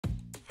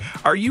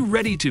Are you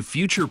ready to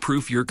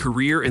future-proof your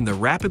career in the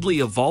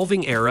rapidly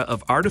evolving era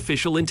of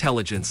artificial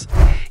intelligence?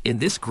 In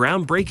this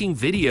groundbreaking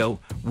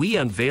video, we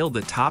unveil the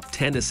top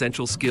 10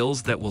 essential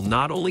skills that will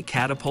not only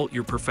catapult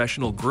your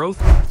professional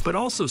growth, but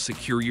also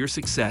secure your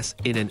success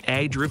in an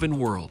AI-driven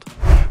world.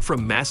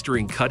 From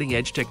mastering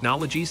cutting-edge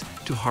technologies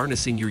to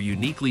harnessing your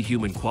uniquely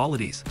human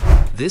qualities,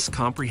 this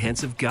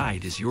comprehensive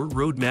guide is your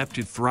roadmap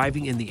to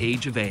thriving in the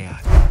age of AI.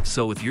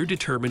 So if you're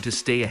determined to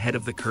stay ahead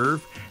of the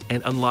curve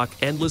and unlock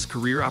endless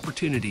career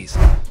opportunities,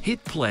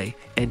 hit play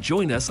and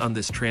join us on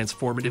this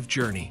transformative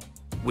journey.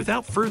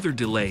 Without further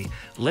delay,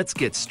 let's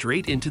get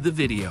straight into the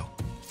video.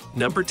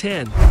 Number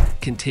 10.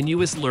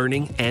 Continuous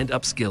learning and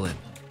upskilling.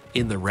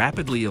 In the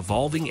rapidly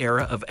evolving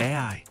era of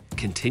AI,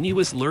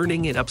 continuous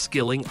learning and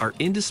upskilling are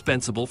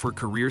indispensable for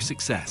career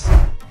success.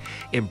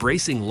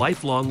 Embracing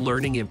lifelong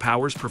learning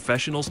empowers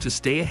professionals to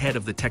stay ahead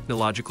of the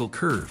technological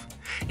curve,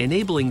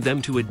 enabling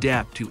them to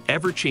adapt to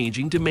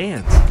ever-changing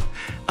demands.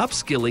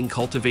 Upskilling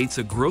cultivates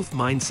a growth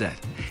mindset,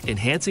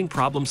 enhancing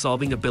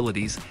problem-solving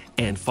abilities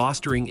and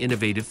fostering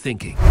innovative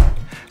thinking.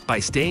 By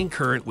staying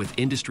current with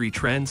industry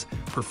trends,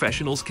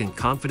 professionals can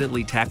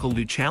confidently tackle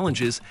new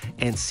challenges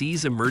and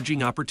seize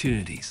emerging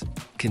opportunities.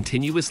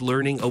 Continuous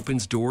learning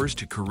opens doors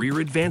to career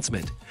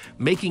advancement,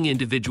 making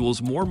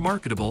individuals more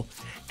marketable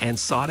and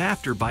sought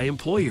after by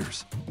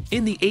employers.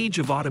 In the age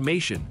of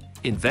automation,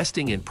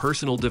 investing in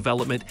personal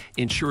development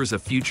ensures a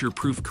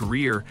future-proof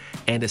career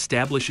and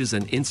establishes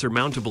an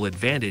insurmountable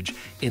advantage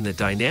in the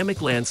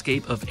dynamic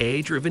landscape of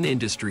AI-driven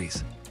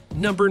industries.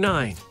 Number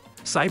 9.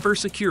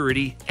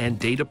 Cybersecurity and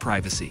data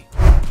privacy.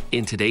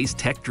 In today's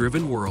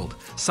tech-driven world,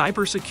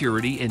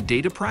 cybersecurity and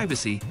data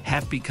privacy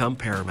have become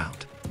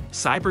paramount.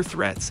 Cyber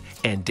threats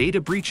and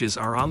data breaches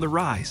are on the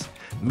rise,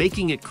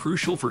 making it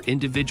crucial for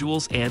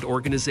individuals and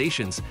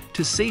organizations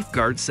to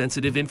safeguard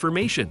sensitive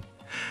information.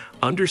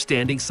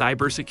 Understanding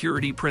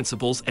cybersecurity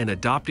principles and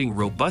adopting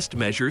robust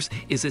measures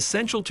is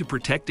essential to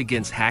protect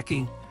against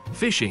hacking,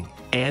 phishing,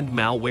 and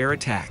malware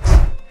attacks.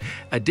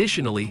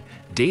 Additionally,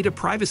 data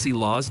privacy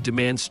laws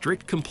demand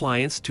strict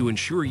compliance to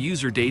ensure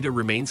user data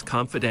remains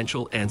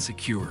confidential and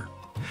secure.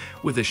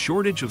 With a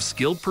shortage of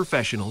skilled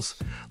professionals,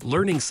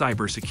 learning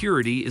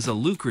cybersecurity is a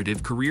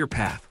lucrative career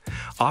path,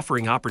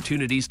 offering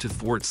opportunities to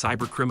thwart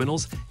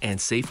cybercriminals and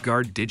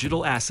safeguard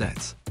digital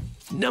assets.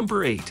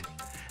 Number 8.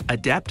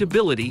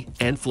 Adaptability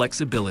and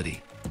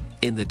flexibility.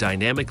 In the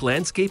dynamic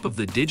landscape of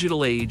the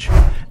digital age,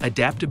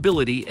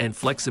 adaptability and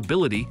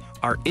flexibility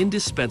are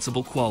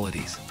indispensable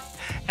qualities.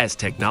 As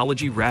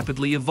technology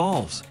rapidly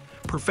evolves,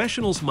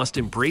 professionals must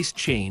embrace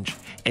change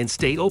and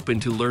stay open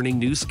to learning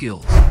new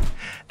skills.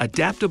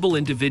 Adaptable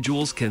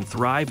individuals can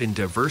thrive in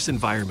diverse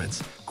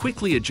environments,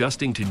 quickly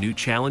adjusting to new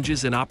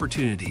challenges and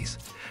opportunities.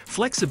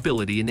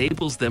 Flexibility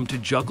enables them to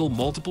juggle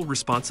multiple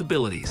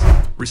responsibilities,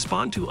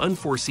 respond to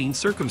unforeseen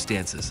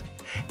circumstances,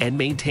 and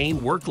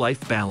maintain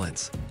work-life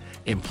balance.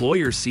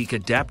 Employers seek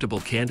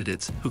adaptable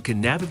candidates who can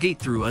navigate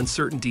through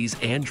uncertainties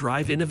and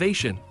drive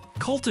innovation.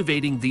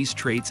 Cultivating these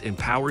traits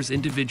empowers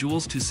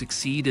individuals to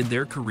succeed in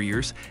their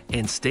careers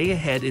and stay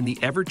ahead in the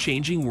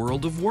ever-changing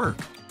world of work.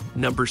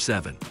 Number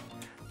 7.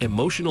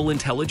 Emotional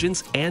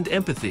intelligence and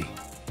empathy.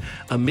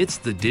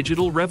 Amidst the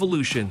digital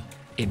revolution,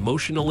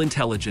 emotional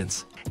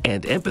intelligence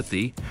and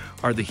empathy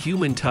are the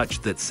human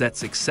touch that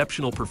sets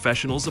exceptional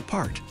professionals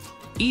apart.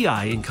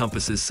 EI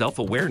encompasses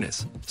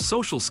self-awareness,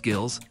 social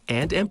skills,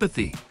 and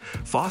empathy,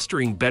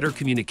 fostering better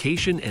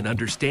communication and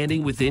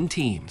understanding within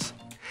teams.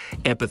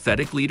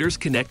 Empathetic leaders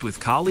connect with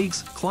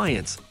colleagues,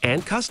 clients,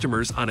 and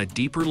customers on a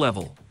deeper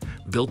level,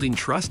 building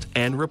trust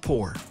and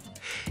rapport.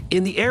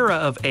 In the era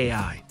of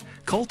AI,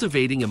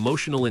 cultivating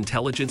emotional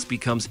intelligence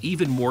becomes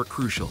even more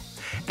crucial,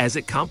 as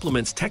it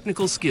complements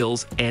technical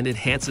skills and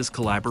enhances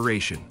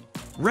collaboration.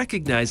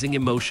 Recognizing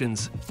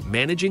emotions,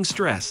 managing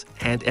stress,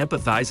 and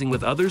empathizing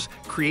with others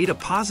create a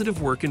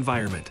positive work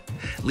environment,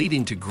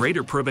 leading to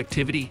greater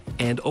productivity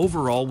and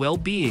overall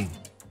well-being.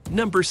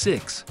 Number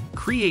 6.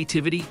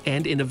 Creativity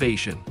and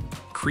innovation.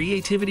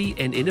 Creativity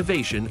and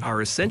innovation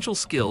are essential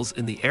skills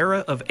in the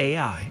era of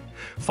AI,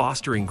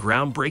 fostering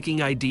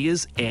groundbreaking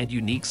ideas and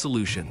unique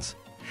solutions.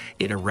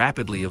 In a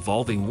rapidly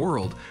evolving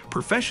world,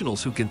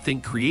 professionals who can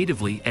think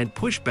creatively and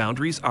push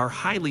boundaries are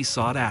highly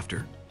sought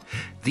after.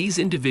 These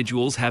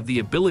individuals have the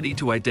ability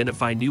to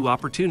identify new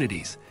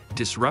opportunities,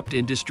 disrupt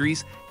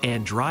industries,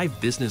 and drive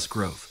business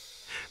growth.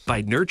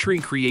 By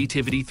nurturing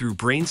creativity through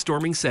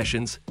brainstorming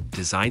sessions,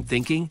 design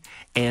thinking,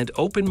 and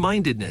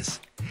open-mindedness,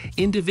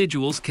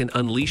 individuals can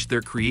unleash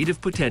their creative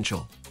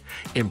potential.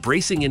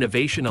 Embracing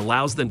innovation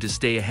allows them to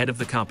stay ahead of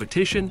the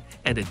competition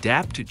and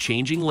adapt to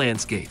changing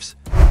landscapes,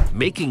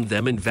 making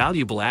them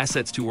invaluable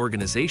assets to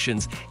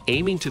organizations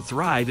aiming to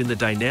thrive in the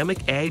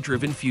dynamic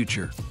AI-driven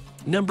future.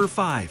 Number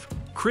 5.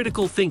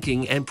 Critical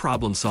thinking and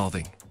problem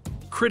solving.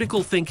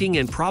 Critical thinking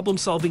and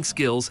problem-solving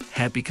skills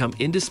have become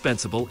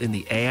indispensable in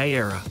the AI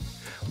era.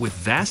 With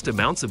vast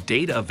amounts of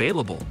data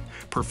available,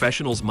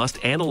 professionals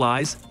must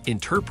analyze,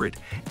 interpret,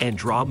 and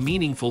draw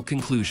meaningful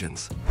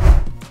conclusions.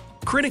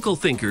 Critical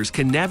thinkers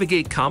can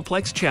navigate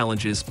complex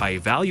challenges by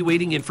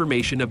evaluating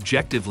information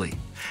objectively.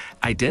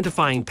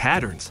 identifying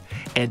patterns,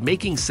 and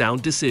making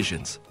sound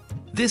decisions.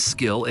 This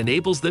skill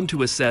enables them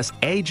to assess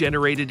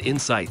AI-generated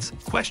insights,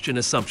 question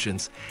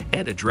assumptions,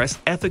 and address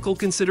ethical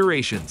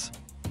considerations.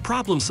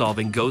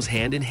 Problem-solving goes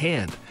hand in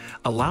hand,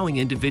 allowing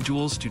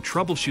individuals to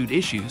troubleshoot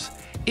issues,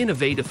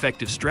 innovate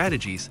effective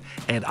strategies,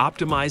 and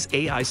optimize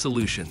AI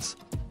solutions.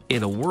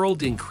 In a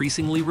world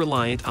increasingly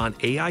reliant on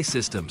AI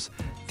systems,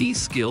 these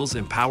skills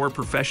empower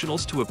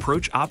professionals to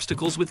approach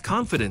obstacles with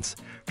confidence,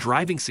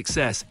 driving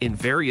success in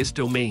various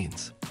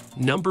domains.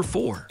 Number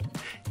 4.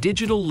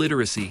 Digital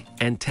literacy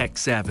and tech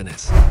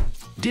savviness.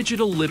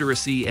 Digital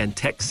literacy and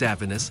tech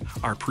savviness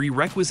are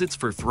prerequisites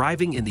for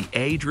thriving in the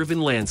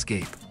AI-driven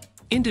landscape.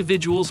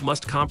 Individuals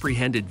must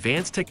comprehend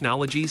advanced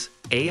technologies,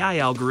 AI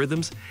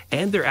algorithms,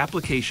 and their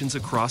applications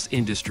across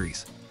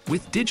industries.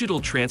 With digital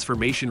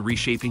transformation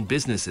reshaping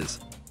businesses,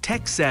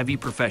 tech-savvy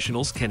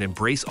professionals can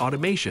embrace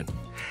automation,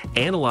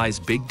 analyze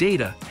big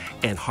data,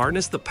 and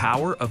harness the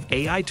power of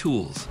AI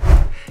tools.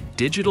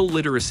 Digital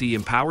literacy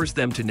empowers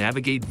them to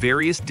navigate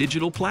various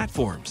digital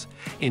platforms,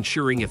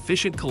 ensuring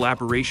efficient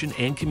collaboration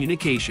and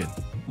communication.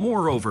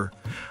 Moreover,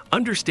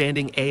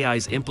 understanding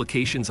AI's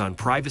implications on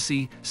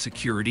privacy,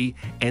 security,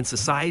 and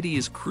society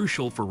is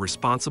crucial for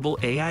responsible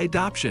AI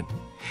adoption.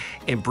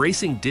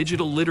 Embracing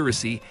digital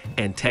literacy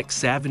and tech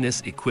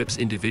savviness equips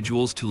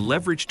individuals to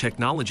leverage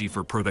technology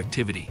for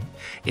productivity,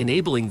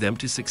 enabling them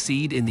to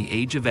succeed in the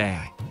age of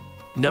AI.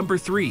 Number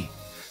 3.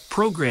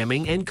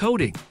 Programming and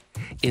coding.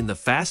 In the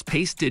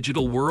fast-paced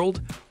digital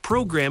world,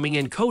 programming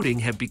and coding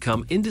have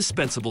become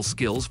indispensable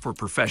skills for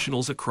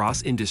professionals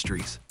across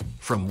industries.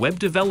 From web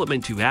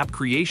development to app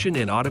creation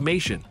and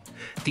automation,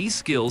 these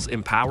skills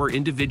empower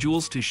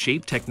individuals to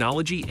shape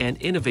technology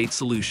and innovate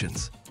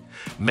solutions.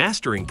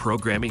 Mastering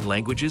programming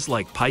languages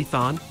like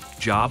Python,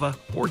 Java,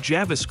 or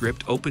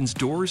JavaScript opens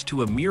doors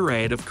to a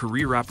myriad of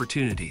career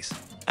opportunities.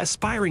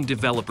 Aspiring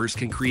developers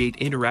can create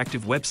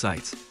interactive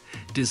websites,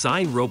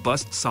 design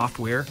robust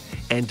software,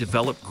 and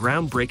develop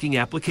groundbreaking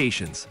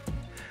applications.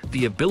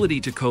 The ability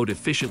to code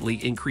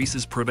efficiently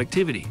increases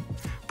productivity,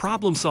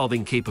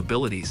 problem-solving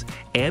capabilities,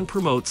 and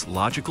promotes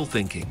logical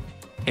thinking.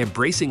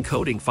 Embracing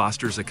coding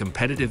fosters a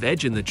competitive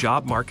edge in the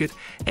job market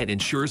and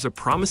ensures a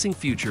promising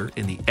future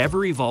in the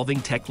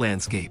ever-evolving tech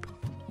landscape.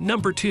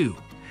 Number 2.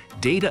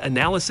 Data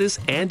analysis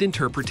and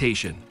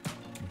interpretation.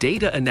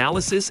 Data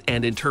analysis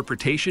and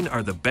interpretation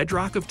are the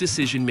bedrock of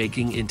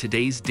decision-making in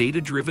today's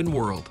data-driven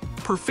world.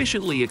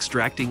 Proficiently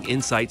extracting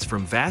insights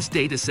from vast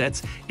data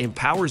sets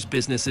empowers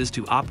businesses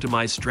to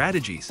optimize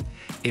strategies,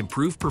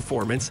 improve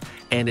performance,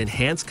 and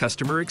enhance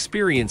customer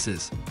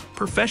experiences.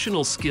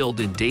 Professionals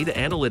skilled in data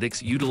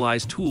analytics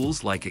utilize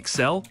tools like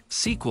Excel,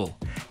 SQL,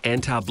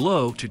 and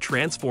Tableau to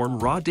transform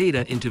raw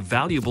data into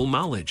valuable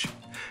knowledge.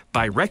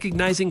 By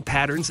recognizing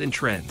patterns and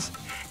trends,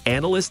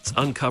 analysts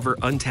uncover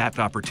untapped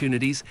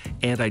opportunities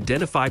and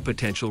identify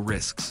potential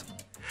risks.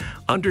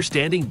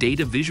 Understanding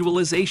data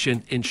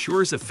visualization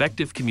ensures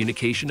effective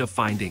communication of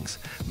findings,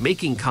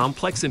 making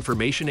complex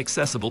information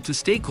accessible to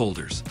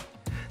stakeholders.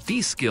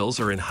 These skills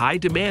are in high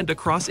demand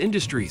across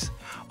industries,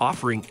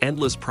 offering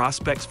endless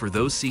prospects for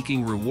those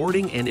seeking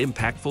rewarding and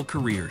impactful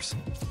careers.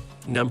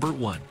 Number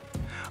 1.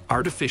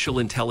 Artificial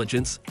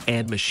intelligence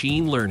and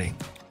machine learning.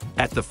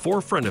 At the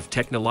forefront of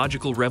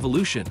technological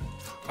revolution,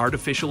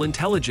 artificial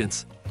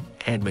intelligence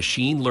and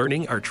machine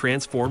learning are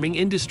transforming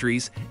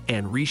industries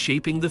and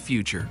reshaping the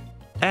future.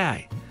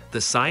 AI,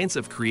 the science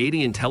of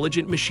creating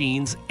intelligent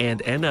machines,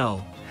 and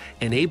ML,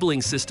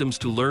 enabling systems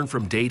to learn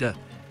from data,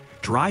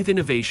 drive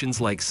innovations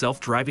like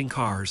self-driving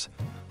cars,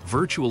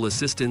 virtual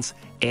assistants,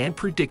 and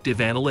predictive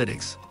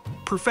analytics.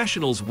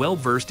 Professionals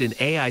well-versed in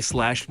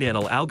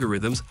AI/ML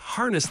algorithms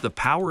harness the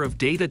power of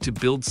data to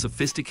build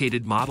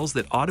sophisticated models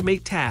that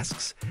automate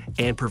tasks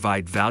and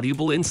provide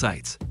valuable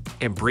insights.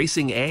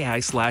 Embracing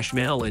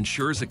AI/ML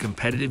ensures a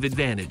competitive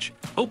advantage,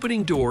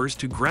 opening doors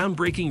to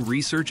groundbreaking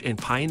research and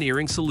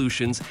pioneering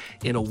solutions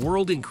in a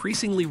world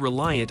increasingly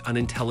reliant on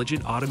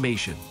intelligent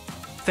automation.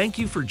 Thank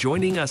you for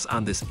joining us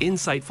on this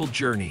insightful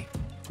journey.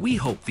 We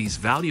hope these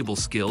valuable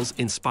skills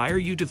inspire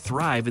you to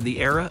thrive in the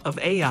era of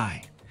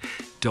AI.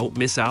 Don't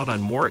miss out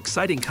on more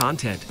exciting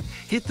content.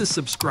 Hit the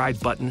subscribe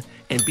button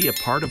and be a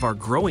part of our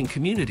growing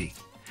community.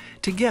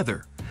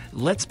 Together,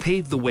 let's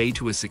pave the way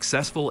to a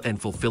successful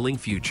and fulfilling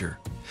future.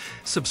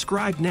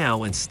 Subscribe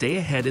now and stay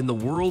ahead in the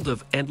world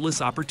of endless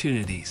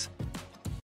opportunities.